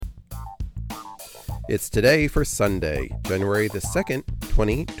It's today for Sunday, January the 2nd,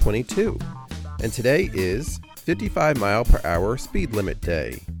 2022. And today is 55 mile per hour speed limit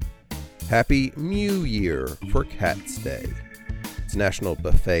day. Happy Mew Year for Cats Day. It's National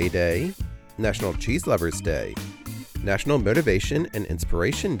Buffet Day, National Cheese Lovers Day, National Motivation and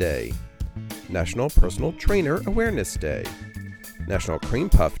Inspiration Day, National Personal Trainer Awareness Day, National Cream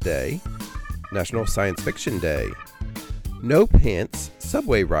Puff Day, National Science Fiction Day, No Pants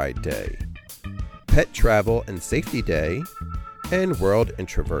Subway Ride Day, Pet Travel and Safety Day, and World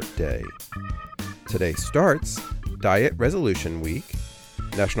Introvert Day. Today starts Diet Resolution Week,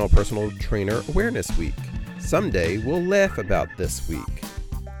 National Personal Trainer Awareness Week. Someday we'll laugh about this week.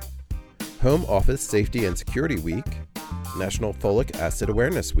 Home Office Safety and Security Week, National Folic Acid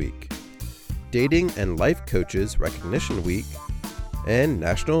Awareness Week, Dating and Life Coaches Recognition Week, and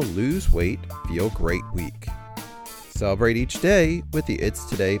National Lose Weight Feel Great Week. Celebrate each day with the It's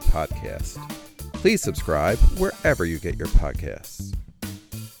Today podcast. Please subscribe wherever you get your podcasts.